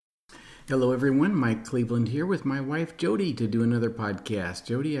Hello, everyone. Mike Cleveland here with my wife, Jody, to do another podcast.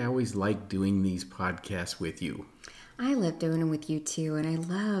 Jody, I always like doing these podcasts with you. I love doing them with you too, and I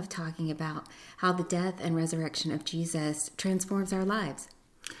love talking about how the death and resurrection of Jesus transforms our lives.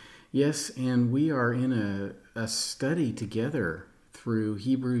 Yes, and we are in a study together through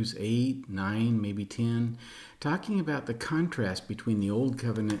Hebrews 8, 9, maybe 10, talking about the contrast between the Old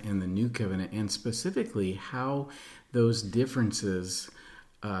Covenant and the New Covenant, and specifically how those differences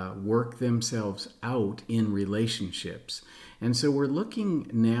work themselves out in relationships. And so we're looking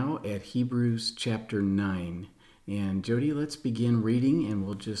now at Hebrews chapter 9. And Jody, let's begin reading, and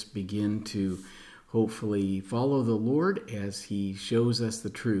we'll just begin to hopefully follow the Lord as He shows us the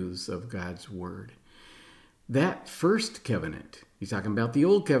truths of God's Word. That first covenant, he's talking about the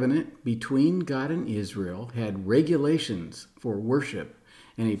Old Covenant between God and Israel, had regulations for worship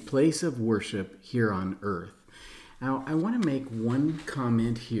and a place of worship here on earth. Now, I want to make one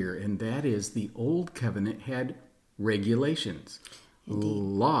comment here, and that is the Old Covenant had regulations,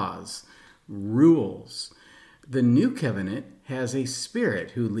 laws, rules. The New Covenant has a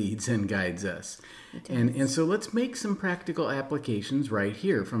Spirit who leads and guides us. And so let's make some practical applications right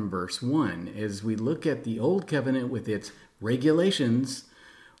here from verse 1. As we look at the Old Covenant with its regulations,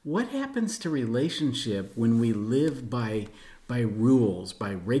 what happens to relationship when we live by rules,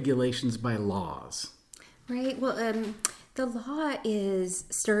 by regulations, by laws? Right. Well, the law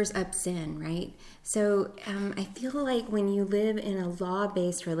stirs up sin, right? So I feel like when you live in a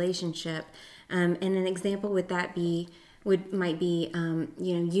law-based relationship, and an example might be,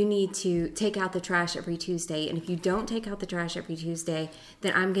 you need to take out the trash every Tuesday, and if you don't take out the trash every Tuesday,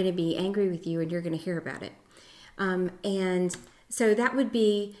 then I'm going to be angry with you, and you're going to hear about it. And so that would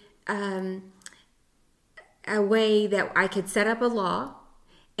be a way that I could set up a law,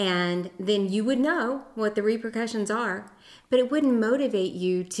 and then you would know what the repercussions are, but it wouldn't motivate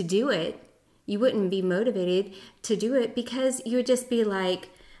you to do it. You wouldn't be motivated to do it because you would just be like,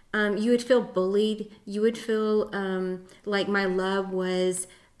 you would feel bullied. You would feel like my love was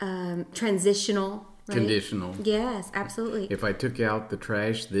transitional. Right? Conditional. Yes, absolutely. If I took out the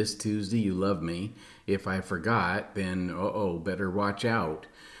trash this Tuesday, you love me. If I forgot, then better watch out.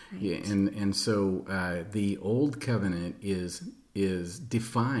 Right. Yeah, and so the Old Covenant is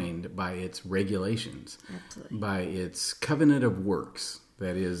defined by its regulations, absolutely, by its covenant of works.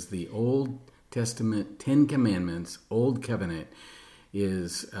 That is the Old Testament 10 Commandments. Old Covenant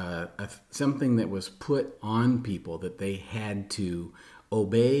is something that was put on people that they had to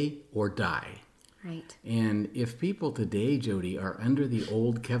obey or die. Right. And if people today, Jody, are under the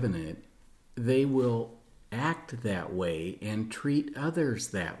Old Covenant, they will act that way and treat others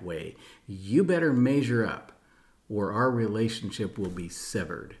that way. You better measure up, or our relationship will be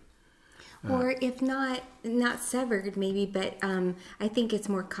severed. Or if not severed, maybe, but I think it's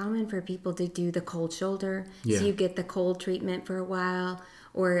more common for people to do the cold shoulder. Yeah. So you get the cold treatment for a while,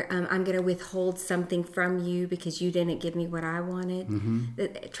 or I'm going to withhold something from you because you didn't give me what I wanted. Mm-hmm.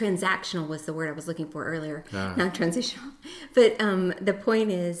 Transactional was the word I was looking for earlier, not transitional. But the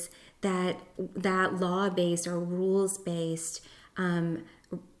point is that law-based or rules-based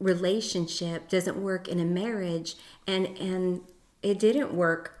relationship doesn't work in a marriage, and it didn't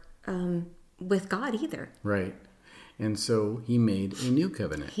work with God either. Right. And so He made a new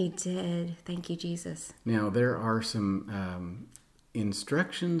covenant. He did. Thank you, Jesus. Now, there are some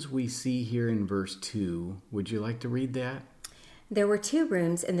instructions we see here in verse 2. Would you like to read that? There were 2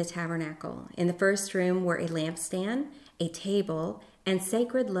 rooms in the tabernacle. In the first room were a lampstand, a table, and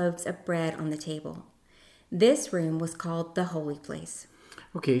sacred loaves of bread on the table. This room was called the Holy Place.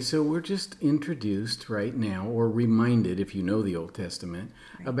 Okay, so we're just introduced right now, or reminded, if you know the Old Testament,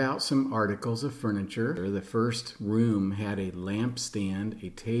 right, about some articles of furniture. The first room had a lampstand, a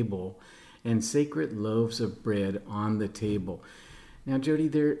table, and sacred loaves of bread on the table. Now, Jody,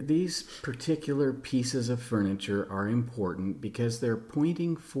 these particular pieces of furniture are important because they're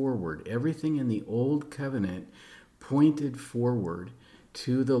pointing forward. Everything in the Old Covenant pointed forward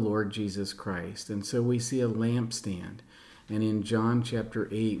to the Lord Jesus Christ. And so we see a lampstand. And in John chapter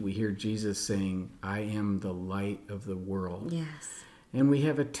 8, we hear Jesus saying, I am the light of the world. Yes. And we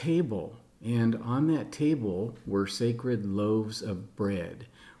have a table. And on that table were sacred loaves of bread.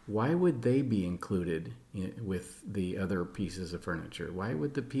 Why would they be included with the other pieces of furniture? Why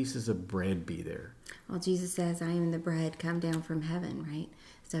would the pieces of bread be there? Well, Jesus says, I am the bread come down from heaven, right?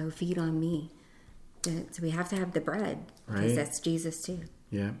 So feed on me. So we have to have the bread, because right, that's Jesus too.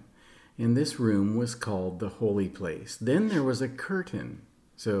 Yeah. And this room was called the Holy Place. Then there was a curtain.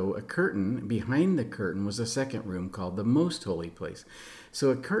 So a curtain, behind the curtain was a second room called the Most Holy Place.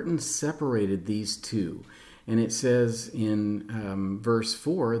 So a curtain separated these two. And it says in verse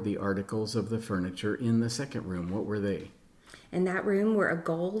 4, the articles of the furniture in the second room. What were they? In that room were a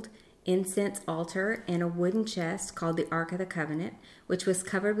gold incense altar and a wooden chest called the Ark of the Covenant, which was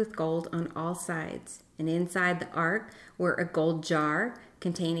covered with gold on all sides. And inside the ark were a gold jar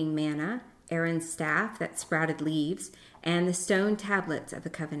containing manna, Aaron's staff that sprouted leaves, and the stone tablets of the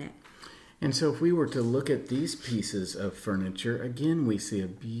covenant. And so if we were to look at these pieces of furniture, again, we see a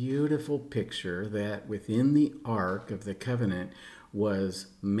beautiful picture that within the Ark of the Covenant was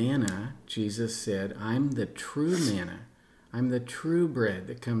manna. Jesus said, I'm the true manna. I'm the true bread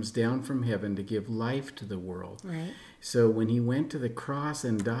that comes down from heaven to give life to the world. Right. So when he went to the cross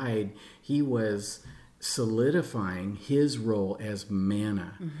and died, he was solidifying his role as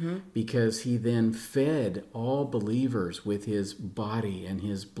manna, because he then fed all believers with his body and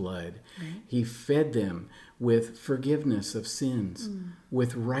his blood. Right. He fed them with forgiveness of sins,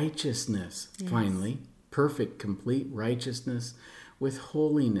 with righteousness, finally, perfect, complete righteousness, with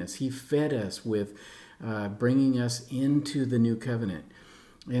holiness. He fed us with bringing us into the new covenant.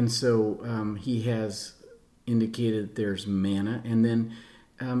 And so he has indicated there's manna, and then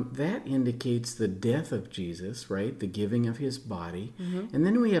that indicates the death of Jesus, right? The giving of his body. And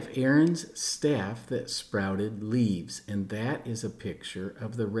then we have Aaron's staff that sprouted leaves, and that is a picture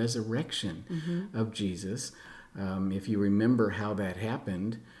of the resurrection of Jesus. If you remember how that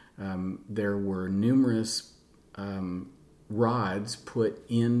happened, there were numerous rods put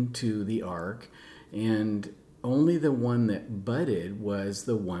into the ark, and only the one that budded was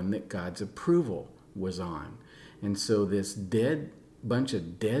the one that God's approval was on. And so this bunch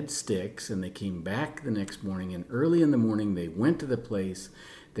of dead sticks, and they came back the next morning, and early in the morning they went to the place.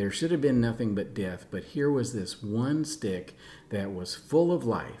 There should have been nothing but death, but here was this one stick that was full of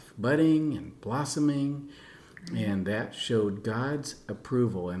life, budding and blossoming, and that showed God's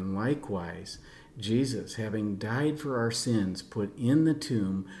approval. And likewise, Jesus, having died for our sins, put in the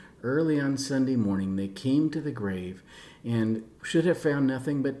tomb early on Sunday morning. They came to the grave and should have found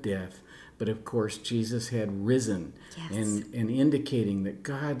nothing but death. But of course, Jesus had risen, and indicating that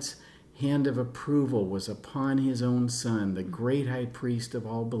God's hand of approval was upon his own Son, the great high priest of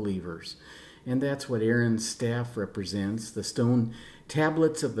all believers. And that's what Aaron's staff represents. The stone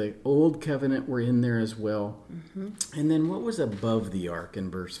tablets of the old covenant were in there as well. And then what was above the ark in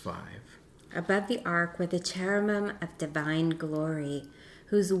verse 5? Above the ark were the cherubim of divine glory,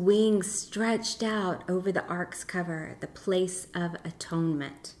 whose wings stretched out over the ark's cover, the place of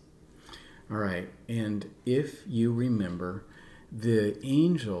atonement. All right, and if you remember, the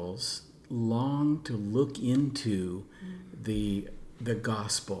angels long to look into the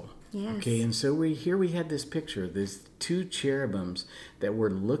gospel. Yes. Okay, and so we had this picture, these two cherubims that were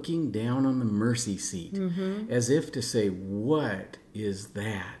looking down on the mercy seat, as if to say, what is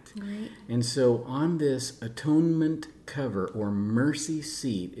that? Right. And so on this atonement cover or mercy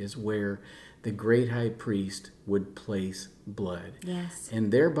seat is where the great high priest would place blood. Yes.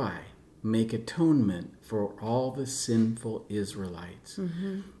 And thereby make atonement for all the sinful Israelites.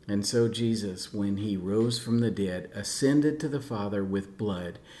 And so Jesus, when he rose from the dead, ascended to the Father with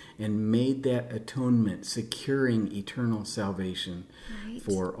blood and made that atonement, securing eternal salvation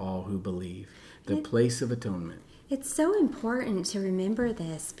for all who believe. The place of atonement. It's so important to remember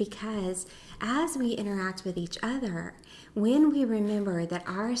this, because as we interact with each other, when we remember that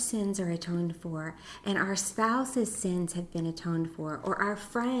our sins are atoned for and our spouse's sins have been atoned for, or our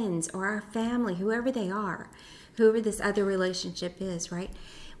friends or our family, whoever they are, whoever this other relationship is, right?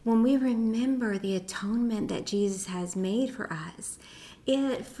 When we remember the atonement that Jesus has made for us,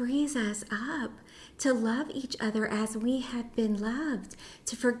 it frees us up to love each other as we have been loved,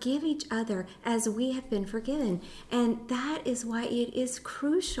 to forgive each other as we have been forgiven. And that is why it is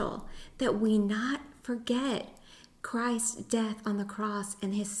crucial that we not forget Christ's death on the cross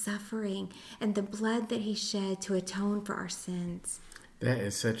and his suffering and the blood that he shed to atone for our sins. That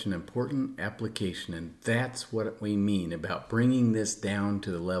is such an important application, and that's what we mean about bringing this down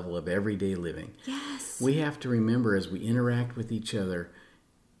to the level of everyday living. Yes. We have to remember as we interact with each other,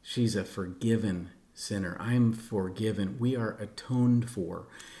 she's a forgiven sinner. I'm forgiven. We are atoned for.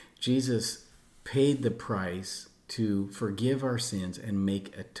 Jesus paid the price to forgive our sins and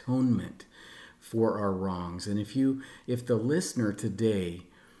make atonement for our wrongs. And if the listener today,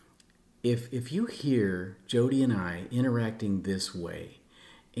 if you hear Jody and I interacting this way,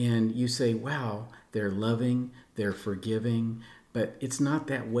 and you say, wow, they're loving, they're forgiving, but it's not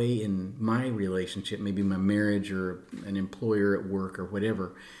that way in my relationship, maybe my marriage or an employer at work or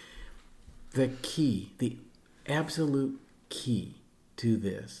whatever. The key, the absolute key to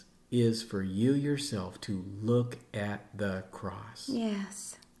this is for you yourself to look at the cross.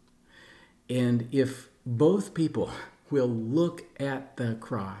 Yes. And if both people will look at the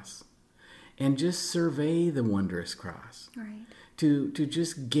cross and just survey the wondrous cross, Right. to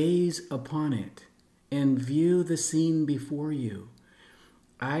just gaze upon it and view the scene before you,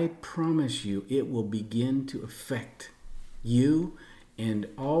 I promise you it will begin to affect you and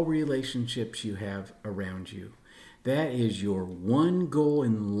all relationships you have around you. That is your one goal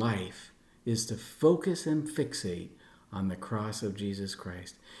in life, is to focus and fixate on the cross of Jesus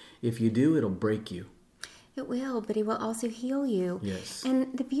Christ. If you do, it'll break you. It will, but it will also heal you. Yes.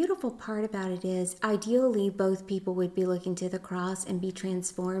 And the beautiful part about it is, ideally, both people would be looking to the cross and be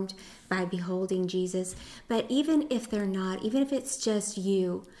transformed by beholding Jesus. But even if they're not, even if it's just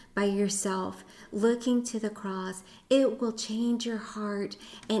you by yourself looking to the cross, it will change your heart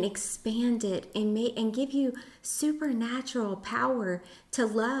and expand it and give you supernatural power to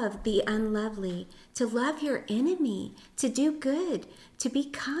love the unlovely, to love your enemy, to do good, to be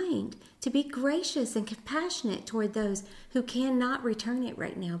kind, to be gracious and compassionate toward those who cannot return it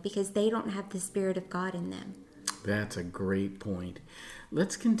right now because they don't have the Spirit of God in them. That's a great point.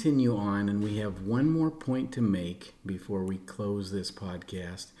 Let's continue on, and we have one more point to make before we close this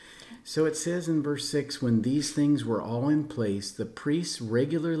podcast. So it says in verse 6, when these things were all in place, the priests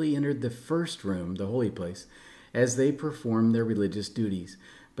regularly entered the first room, the holy place, as they performed their religious duties.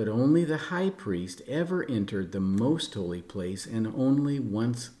 But only the high priest ever entered the most holy place, and only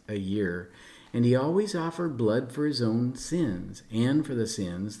once a year. And he always offered blood for his own sins and for the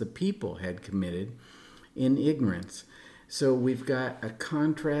sins the people had committed in ignorance. So we've got a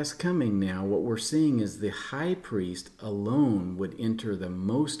contrast coming now. What we're seeing is the high priest alone would enter the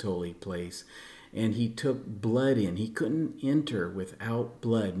most holy place, and he took blood in. He couldn't enter without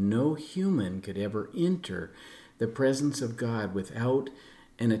blood. No human could ever enter the presence of God without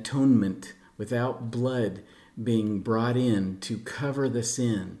an atonement, without blood being brought in to cover the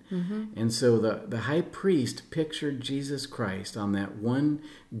sin. Mm-hmm. And so the high priest pictured Jesus Christ on that one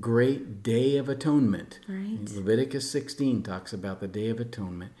great day of atonement. Right. Leviticus 16 talks about the Day of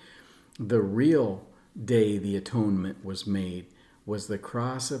Atonement. The real day the atonement was made was the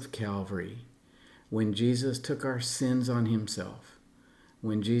cross of Calvary, when Jesus took our sins on himself,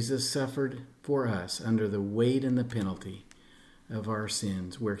 when Jesus suffered for us under the weight and the penalty of our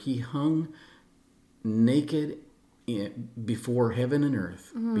sins, where he hung naked before heaven and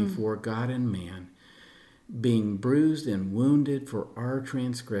earth, before God and man, being bruised and wounded for our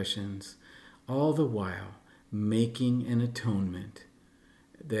transgressions, all the while making an atonement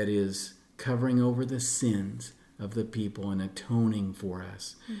that is covering over the sins of the people and atoning for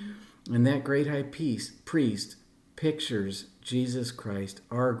us. Mm-hmm. And that great high priest pictures Jesus Christ,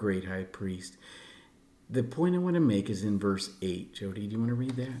 our great high priest. The point I want to make is in verse 8. Jody, do you want to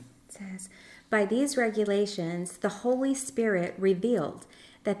read that? It says, by these regulations, the Holy Spirit revealed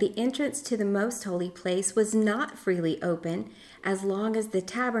that the entrance to the most holy place was not freely open as long as the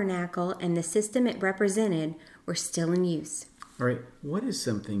tabernacle and the system it represented were still in use. All right, what is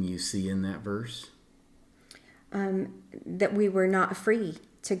something you see in that verse? That we were not free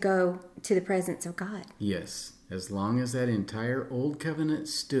to go to the presence of God. Yes, as long as that entire Old Covenant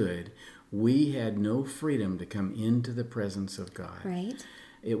stood, we had no freedom to come into the presence of God. Right.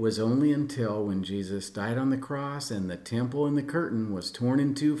 It was only until when Jesus died on the cross and the temple and the curtain was torn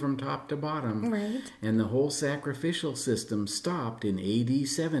in two from top to bottom, right, and the whole sacrificial system stopped in AD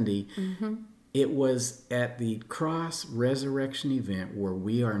 70, mm-hmm. It was at the cross resurrection event where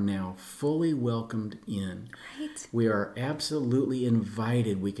we are now fully welcomed in. Right. We are absolutely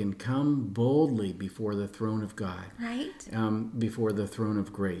invited. We can come boldly before the throne of God, right, before the throne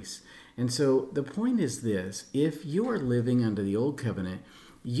of grace. And so the point is this: if you are living under the old covenant,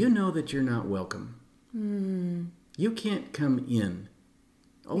 you know that you're not welcome. You can't come in.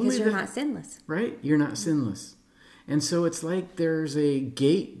 Because you're not sinless. Right? You're not sinless. And so it's like there's a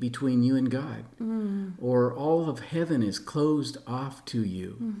gate between you and God, or all of heaven is closed off to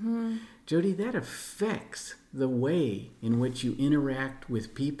you. Mm-hmm. Jody, that affects the way in which you interact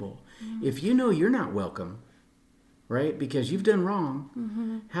with people. Mm-hmm. If you know you're not welcome, right, because you've done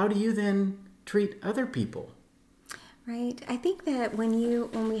wrong, how do you then treat other people? Right. I think that when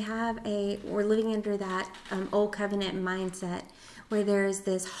we're living under that old covenant mindset where there's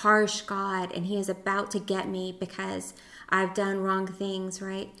this harsh God and he is about to get me because I've done wrong things,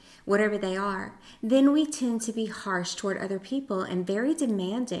 right? Whatever they are, then we tend to be harsh toward other people and very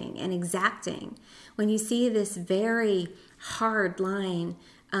demanding and exacting. When you see this very hard line,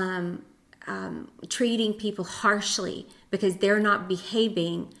 treating people harshly because they're not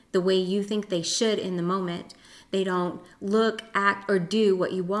behaving the way you think they should in the moment, they don't look, act, or do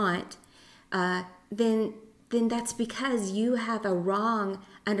what you want, then that's because you have a wrong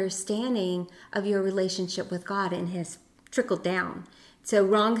understanding of your relationship with God and has trickled down. So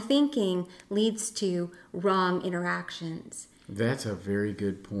wrong thinking leads to wrong interactions. That's a very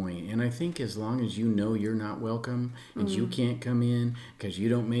good point. And I think as long as you know you're not welcome and you can't come in because you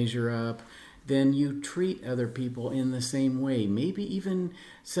don't measure up, then you treat other people in the same way, maybe even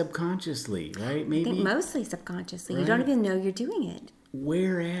subconsciously, right? Maybe I think mostly subconsciously. Right? You don't even know you're doing it.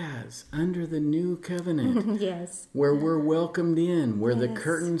 Whereas under the new covenant, Yes. where we're welcomed in, where the Yes.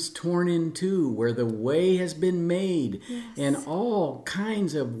 curtain's torn in two, where the way has been made, Yes. and all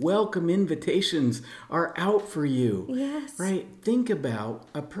kinds of welcome invitations are out for you. Yes. Right? Think about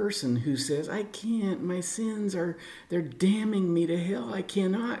a person who says, I can't, my sins they're damning me to hell. I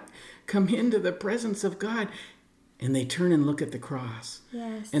cannot come into the presence of God. And they turn and look at the cross.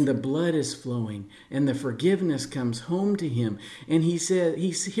 Yes. And the blood is flowing. And the forgiveness comes home to him. And he said,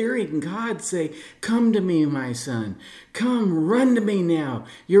 he's hearing God say, come to me, my son. Come, run to me now.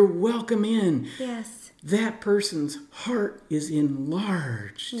 You're welcome in. Yes. That person's heart is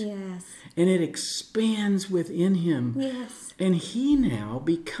enlarged. Yes. And it expands within him. Yes. And he now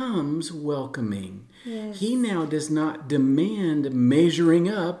becomes welcoming. Yes. He now does not demand measuring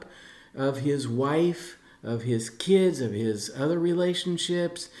up of his wife, of his kids, of his other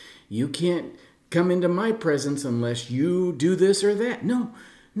relationships. You can't come into my presence unless you do this or that. No.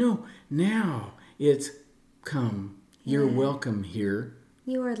 Now it's come. You're welcome here.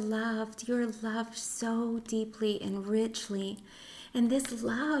 You are loved. You are loved so deeply and richly. And this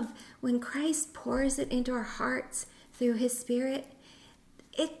love, when Christ pours it into our hearts through his Spirit,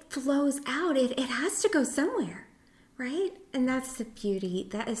 it flows out. It has to go somewhere. Right? And that's the beauty.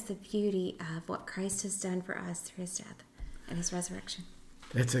 That is the beauty of what Christ has done for us through his death and his resurrection.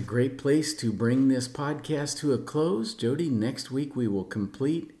 That's a great place to bring this podcast to a close. Jody, next week we will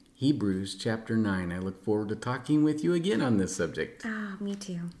complete Hebrews chapter 9. I look forward to talking with you again on this subject. Ah, me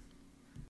too.